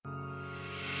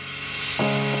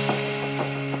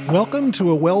Welcome to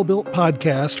a Well-Built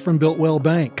podcast from BuiltWell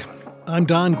Bank. I'm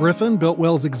Don Griffin,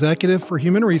 BuiltWell's Executive for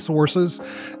Human Resources,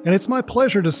 and it's my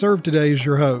pleasure to serve today as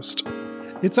your host.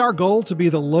 It's our goal to be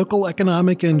the local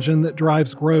economic engine that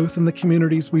drives growth in the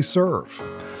communities we serve.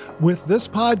 With this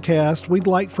podcast, we'd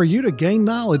like for you to gain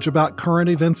knowledge about current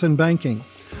events in banking,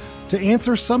 to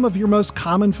answer some of your most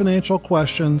common financial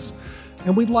questions,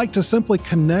 and we'd like to simply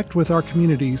connect with our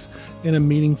communities in a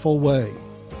meaningful way.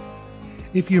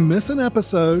 If you miss an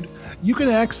episode, you can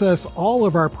access all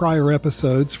of our prior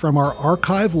episodes from our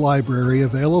archive library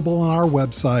available on our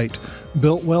website,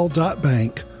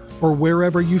 builtwell.bank, or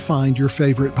wherever you find your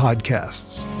favorite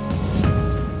podcasts.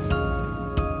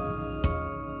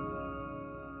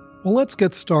 Well, let's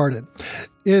get started.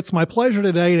 It's my pleasure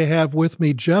today to have with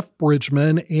me Jeff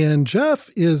Bridgman, and Jeff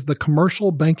is the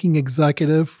Commercial Banking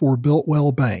Executive for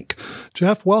BuiltWell Bank.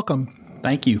 Jeff, welcome.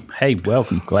 Thank you. Hey,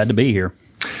 welcome. Glad to be here.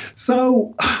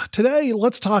 So today,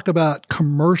 let's talk about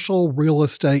commercial real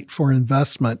estate for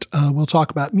investment. We'll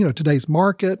talk about, today's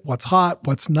market, what's hot,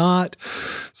 what's not.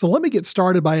 So let me get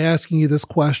started by asking you this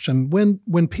question.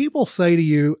 When people say to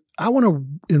you, I want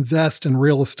to invest in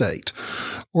real estate,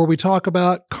 or we talk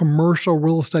about commercial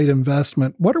real estate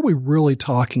investment, what are we really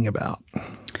talking about?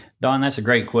 Don, that's a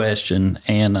great question,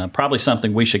 and probably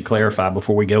something we should clarify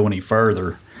before we go any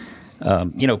further.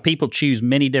 People choose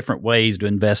many different ways to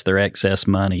invest their excess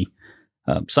money.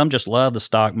 Some just love the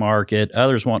stock market.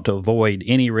 Others want to avoid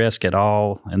any risk at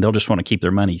all, and they'll just want to keep their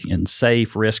money in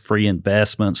safe, risk-free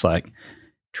investments like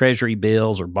treasury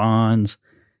bills or bonds.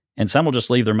 And some will just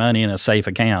leave their money in a safe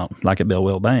account like at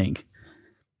BuiltWell Bank.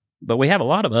 But we have a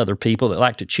lot of other people that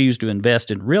like to choose to invest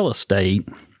in real estate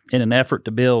in an effort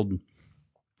to build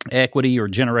equity or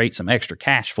generate some extra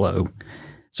cash flow.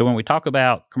 So when we talk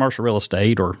about commercial real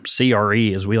estate, or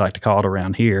CRE as we like to call it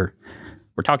around here,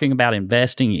 we're talking about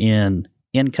investing in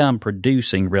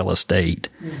income-producing real estate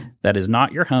that is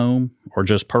not your home or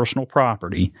just personal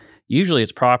property. Usually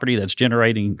it's property that's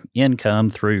generating income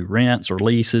through rents or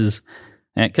leases,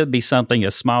 and it could be something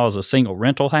as small as a single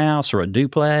rental house or a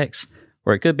duplex,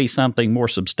 or it could be something more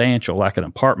substantial like an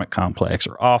apartment complex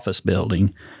or office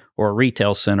building or a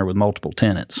retail center with multiple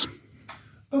tenants.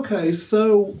 Okay,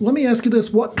 so let me ask you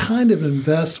this. What kind of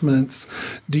investments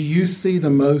do you see the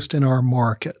most in our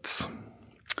markets?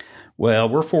 Well,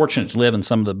 we're fortunate to live in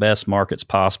some of the best markets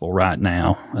possible right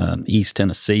now. East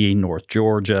Tennessee, North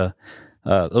Georgia,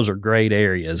 those are great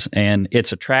areas, and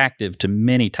it's attractive to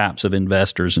many types of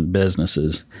investors and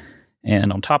businesses.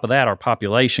 And on top of that, our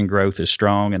population growth is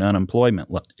strong and unemployment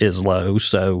is low,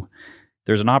 so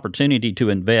there's an opportunity to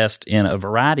invest in a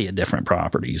variety of different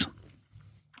properties.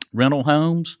 Rental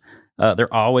homes,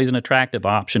 they're always an attractive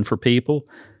option for people.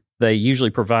 They usually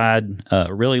provide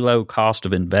a really low cost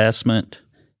of investment,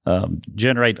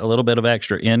 generate a little bit of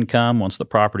extra income once the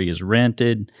property is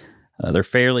rented. They're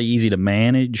fairly easy to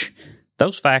manage.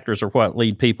 Those factors are what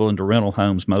lead people into rental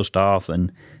homes most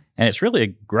often. And it's really a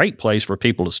great place for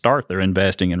people to start their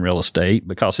investing in real estate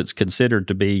because it's considered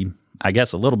to be, I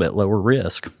guess, a little bit lower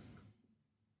risk.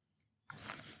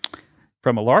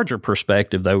 From a larger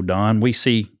perspective, though, Don, we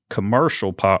see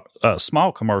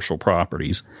small commercial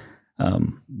properties.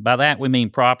 By that, we mean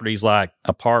properties like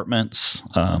apartments,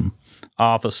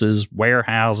 offices,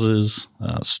 warehouses,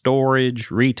 storage,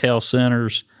 retail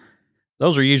centers.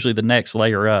 Those are usually the next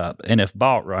layer up, and if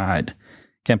bought right,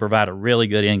 can provide a really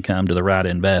good income to the right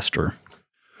investor.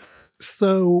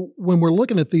 So when we're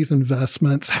looking at these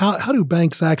investments, how do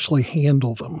banks actually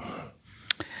handle them?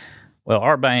 Well,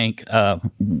 our bank,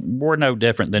 we're no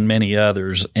different than many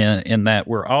others in that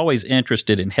we're always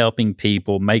interested in helping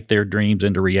people make their dreams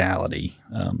into reality.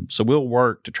 So we'll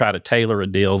work to try to tailor a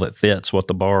deal that fits what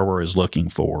the borrower is looking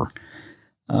for.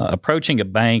 Approaching a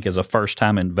bank as a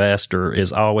first-time investor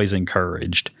is always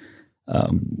encouraged.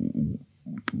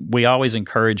 We always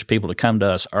encourage people to come to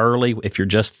us early if you're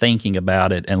just thinking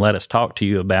about it, and let us talk to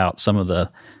you about some of the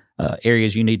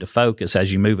areas you need to focus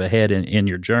as you move ahead in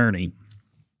your journey.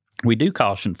 We do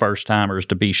caution first-timers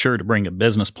to be sure to bring a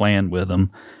business plan with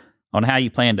them on how you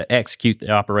plan to execute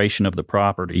the operation of the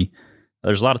property.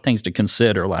 There's a lot of things to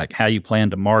consider, like how you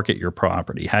plan to market your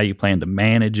property, how you plan to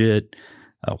manage it,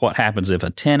 what happens if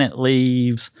a tenant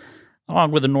leaves,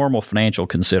 along with the normal financial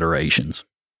considerations.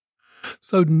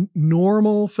 So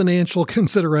normal financial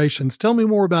considerations. Tell me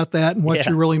more about that and what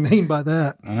you really mean by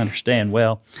that. I understand.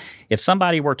 Well, if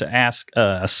somebody were to ask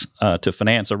us to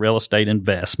finance a real estate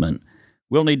investment,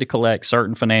 we'll need to collect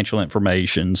certain financial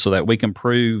information so that we can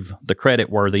prove the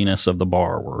creditworthiness of the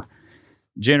borrower.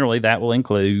 Generally, that will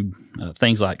include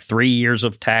things like 3 years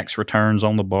of tax returns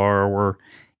on the borrower,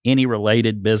 any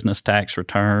related business tax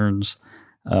returns,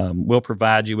 We'll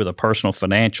provide you with a personal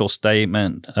financial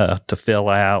statement to fill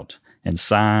out and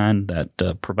sign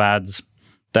that provides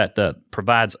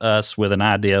us with an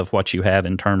idea of what you have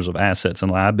in terms of assets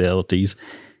and liabilities.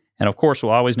 And of course,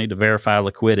 we'll always need to verify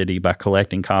liquidity by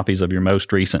collecting copies of your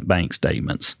most recent bank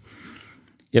statements.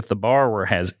 If the borrower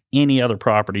has any other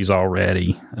properties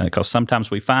already, because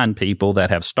sometimes we find people that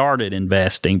have started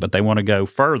investing, but they want to go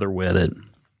further with it,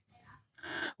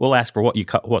 we'll ask for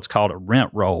what's called a rent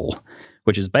roll,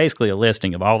 which is basically a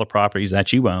listing of all the properties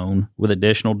that you own with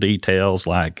additional details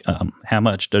like how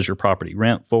much does your property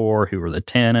rent for, who are the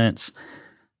tenants,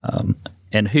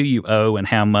 and who you owe and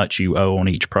how much you owe on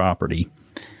each property.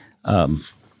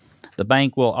 The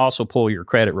bank will also pull your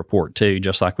credit report too,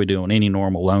 just like we do on any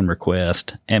normal loan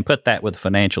request, and put that with the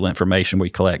financial information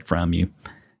we collect from you.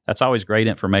 That's always great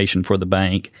information for the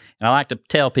bank. And I like to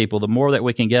tell people the more that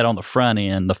we can get on the front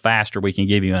end, the faster we can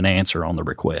give you an answer on the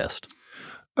request.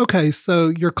 Okay, so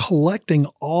you're collecting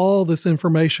all this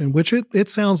information, which it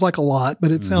sounds like a lot,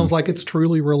 but it sounds like it's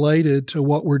truly related to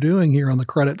what we're doing here on the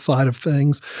credit side of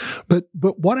things. But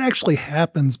what actually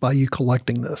happens by you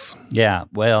collecting this? Yeah,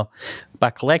 well, by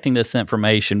collecting this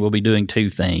information, we'll be doing two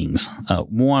things.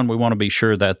 One, we want to be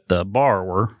sure that the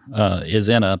borrower is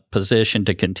in a position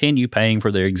to continue paying for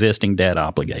their existing debt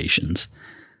obligations.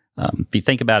 If you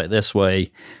think about it this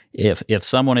way, if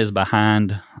someone is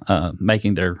behind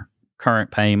making their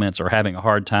current payments or having a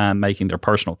hard time making their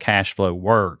personal cash flow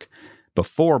work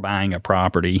before buying a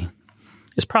property,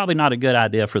 it's probably not a good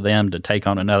idea for them to take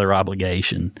on another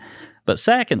obligation. But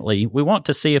secondly, we want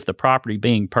to see if the property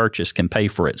being purchased can pay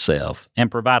for itself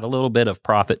and provide a little bit of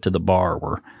profit to the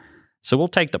borrower. So we'll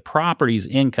take the property's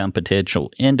income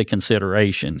potential into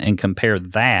consideration and compare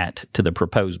that to the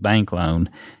proposed bank loan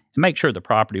and make sure the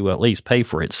property will at least pay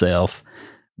for itself.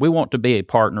 We want to be a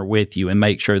partner with you and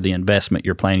make sure the investment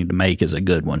you're planning to make is a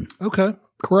good one. Okay,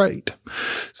 great.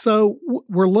 So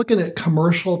we're looking at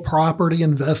commercial property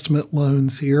investment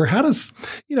loans here. How does,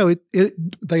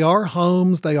 they are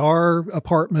homes, they are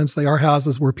apartments, they are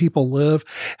houses where people live.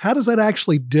 How does that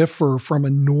actually differ from a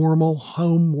normal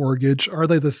home mortgage? Are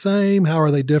they the same? How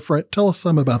are they different? Tell us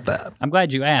some about that. I'm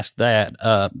glad you asked that.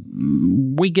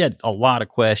 We get a lot of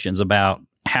questions about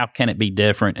how can it be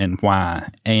different and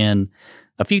why. And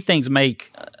a few things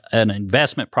make an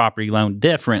investment property loan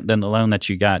different than the loan that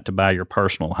you got to buy your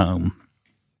personal home.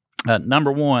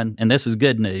 Number one, and this is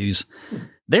good news,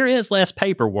 there is less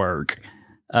paperwork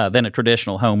than a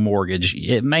traditional home mortgage.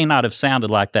 It may not have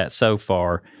sounded like that so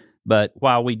far, but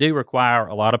while we do require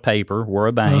a lot of paper, we're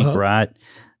a bank, right?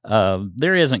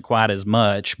 There isn't quite as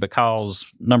much because,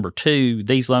 number two,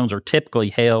 these loans are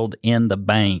typically held in the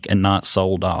bank and not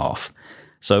sold off.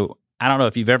 So I don't know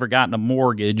if you've ever gotten a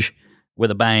mortgage with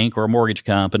a bank or a mortgage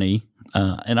company,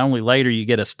 and only later you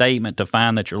get a statement to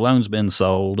find that your loan's been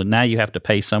sold, and now you have to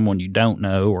pay someone you don't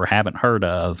know or haven't heard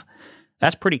of.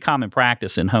 That's pretty common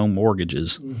practice in home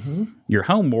mortgages. Your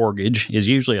home mortgage is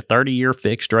usually a 30-year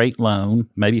fixed-rate loan,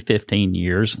 maybe 15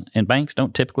 years, and banks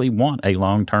don't typically want a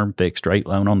long-term fixed-rate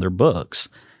loan on their books.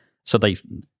 So the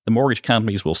mortgage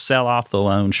companies will sell off the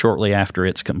loan shortly after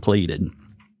it's completed.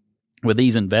 With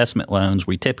these investment loans,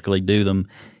 we typically do them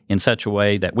in such a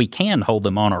way that we can hold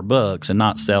them on our books and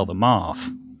not sell them off.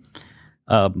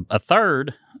 A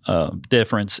third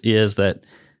difference is that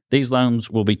these loans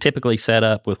will be typically set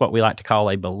up with what we like to call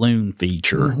a balloon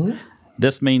feature.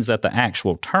 This means that the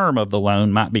actual term of the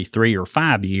loan might be 3 or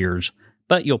 5 years,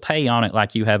 but you'll pay on it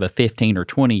like you have a 15 or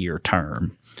 20-year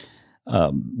term.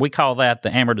 We call that the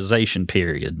amortization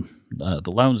period.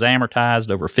 The loan's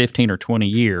amortized over 15 or 20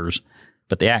 years,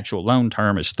 but the actual loan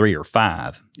term is 3 or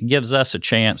 5. It gives us a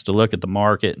chance to look at the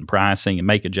market and pricing and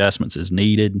make adjustments as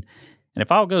needed. And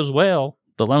if all goes well,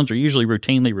 the loans are usually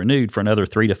routinely renewed for another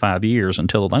 3 to 5 years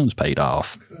until the loan's paid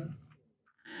off.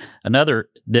 Another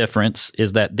difference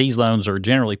is that these loans are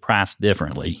generally priced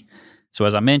differently. So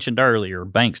as I mentioned earlier,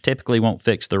 banks typically won't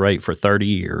fix the rate for 30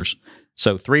 years.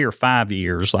 So 3 or 5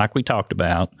 years, like we talked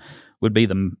about, would be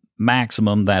the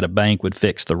maximum that a bank would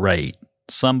fix the rate.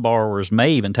 Some borrowers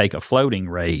may even take a floating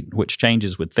rate, which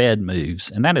changes with Fed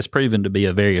moves, and that has proven to be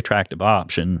a very attractive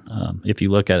option if you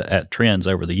look at trends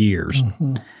over the years.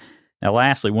 Now,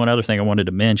 lastly, one other thing I wanted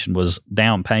to mention was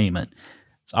down payment.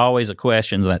 It's always a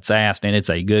question that's asked, and it's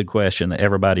a good question that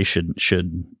everybody should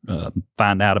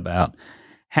find out about.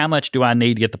 How much do I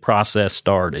need to get the process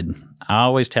started? I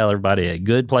always tell everybody a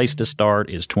good place to start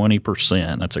is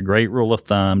 20%. That's a great rule of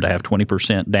thumb to have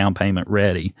 20% down payment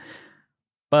ready.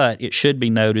 But it should be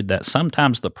noted that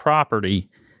sometimes the property,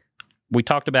 we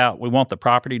talked about, we want the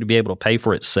property to be able to pay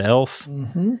for itself.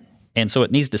 And so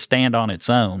it needs to stand on its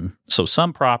own. So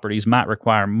some properties might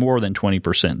require more than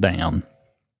 20% down.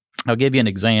 I'll give you an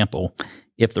example.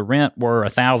 If the rent were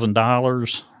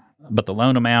 $1,000, but the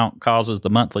loan amount causes the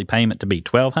monthly payment to be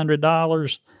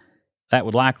 $1,200, that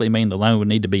would likely mean the loan would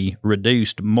need to be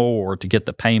reduced more to get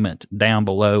the payment down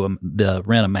below the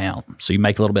rent amount. So you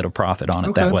make a little bit of profit on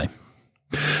it that way.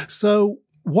 So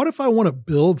what if I want to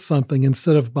build something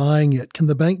instead of buying it? Can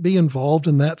the bank be involved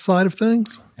in that side of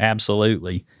things?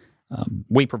 Absolutely.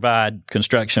 We provide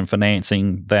construction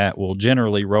financing that will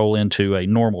generally roll into a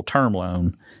normal term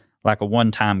loan, like a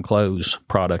one-time close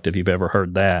product, if you've ever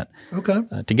heard that. Okay.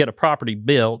 To get a property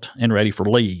built and ready for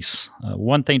lease,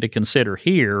 one thing to consider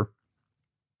here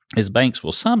is banks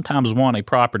will sometimes want a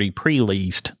property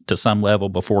pre-leased to some level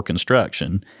before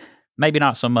construction. Maybe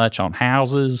not so much on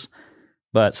houses,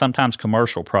 but sometimes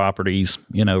commercial properties,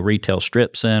 retail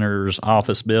strip centers,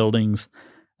 office buildings.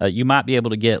 You might be able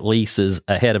to get leases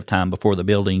ahead of time before the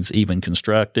building's even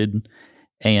constructed.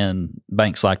 And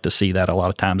banks like to see that a lot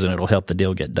of times, and it'll help the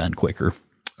deal get done quicker.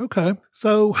 Okay.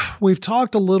 So we've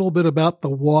talked a little bit about the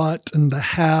what and the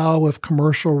how of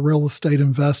commercial real estate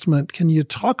investment. Can you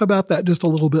talk about that just a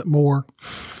little bit more?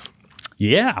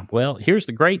 Yeah. Well, here's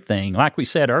the great thing. Like we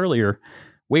said earlier,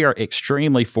 we are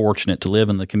extremely fortunate to live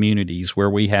in the communities where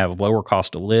we have lower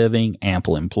cost of living,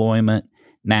 ample employment,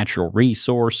 natural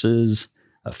resources,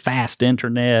 a fast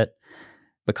internet.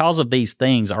 Because of these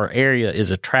things, our area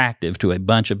is attractive to a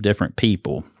bunch of different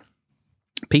people.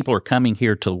 People are coming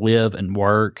here to live and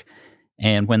work,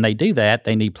 and when they do that,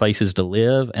 they need places to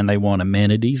live, and they want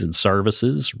amenities and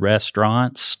services,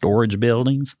 restaurants, storage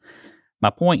buildings. My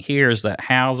point here is that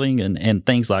housing and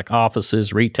things like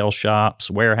offices, retail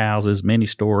shops, warehouses, mini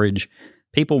storage,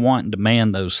 people want and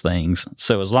demand those things.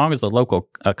 So as long as the local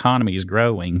economy is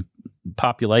growing,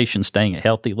 population staying at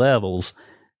healthy levels,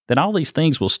 then all these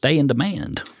things will stay in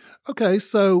demand. Okay,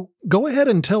 so go ahead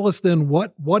and tell us then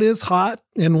what is hot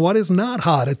and what is not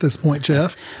hot at this point,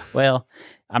 Jeff. Well,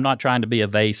 I'm not trying to be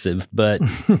evasive, but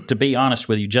to be honest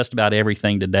with you, just about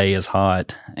everything today is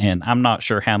hot, and I'm not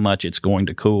sure how much it's going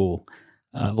to cool.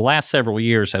 The last several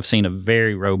years have seen a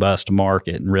very robust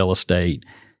market in real estate,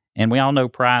 and we all know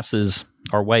prices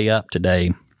are way up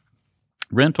today.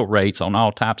 Rental rates on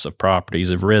all types of properties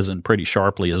have risen pretty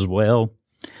sharply as well.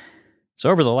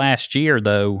 So over the last year,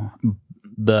 though,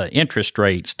 the interest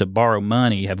rates to borrow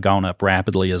money have gone up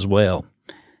rapidly as well.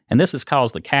 And this has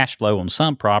caused the cash flow on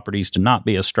some properties to not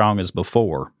be as strong as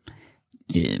before.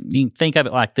 You can think of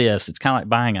it like this. It's kind of like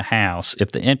buying a house.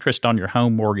 If the interest on your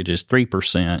home mortgage is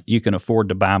 3%, you can afford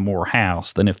to buy more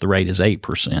house than if the rate is 8%.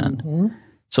 Mm-hmm.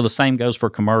 So the same goes for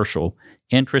commercial.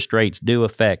 Interest rates do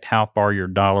affect how far your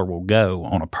dollar will go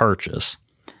on a purchase.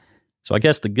 So I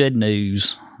guess the good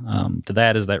news to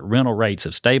that is that rental rates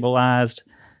have stabilized,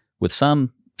 with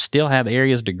some still have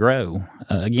areas to grow.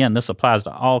 Again, this applies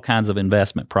to all kinds of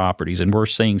investment properties, and we're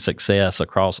seeing success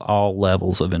across all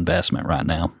levels of investment right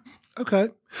now. Okay.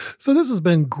 So this has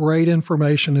been great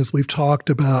information as we've talked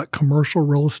about commercial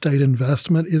real estate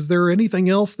investment. Is there anything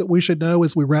else that we should know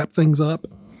as we wrap things up?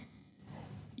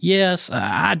 Yes,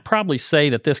 I'd probably say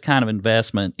that this kind of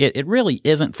investment, it really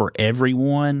isn't for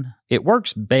everyone. It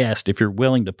works best if you're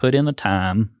willing to put in the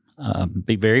time,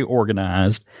 be very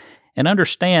organized, and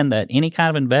understand that any kind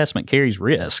of investment carries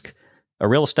risk. A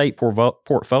real estate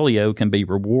portfolio can be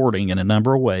rewarding in a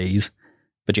number of ways,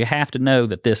 but you have to know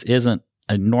that this isn't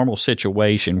a normal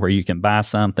situation where you can buy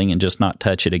something and just not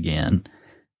touch it again.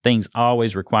 Things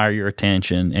always require your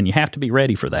attention, and you have to be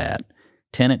ready for that.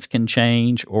 Tenants can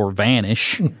change or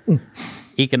vanish.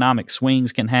 Economic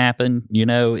swings can happen.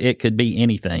 It could be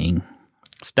anything.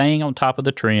 Staying on top of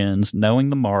the trends, knowing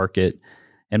the market,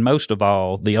 and most of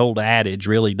all, the old adage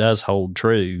really does hold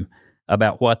true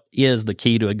about what is the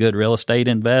key to a good real estate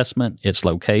investment. It's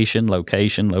location,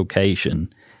 location,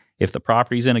 location. If the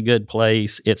property's in a good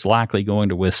place, it's likely going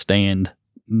to withstand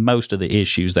most of the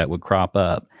issues that would crop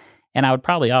up. And I would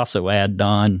probably also add,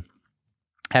 Don,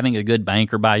 having a good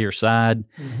banker by your side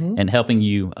and helping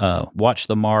you watch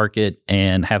the market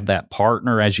and have that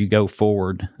partner as you go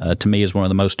forward, to me, is one of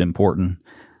the most important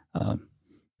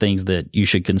things that you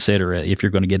should consider if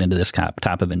you're going to get into this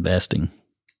type of investing.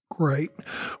 Great.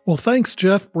 Well, thanks,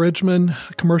 Jeff Bridgman,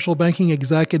 commercial banking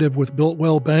executive with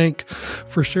BuiltWell Bank,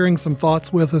 for sharing some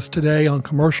thoughts with us today on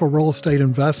commercial real estate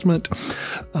investment.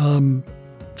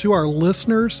 To our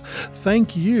listeners,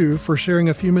 thank you for sharing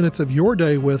a few minutes of your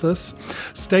day with us.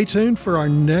 Stay tuned for our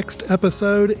next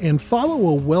episode and follow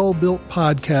a Well-Built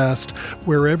podcast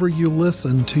wherever you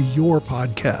listen to your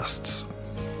podcasts.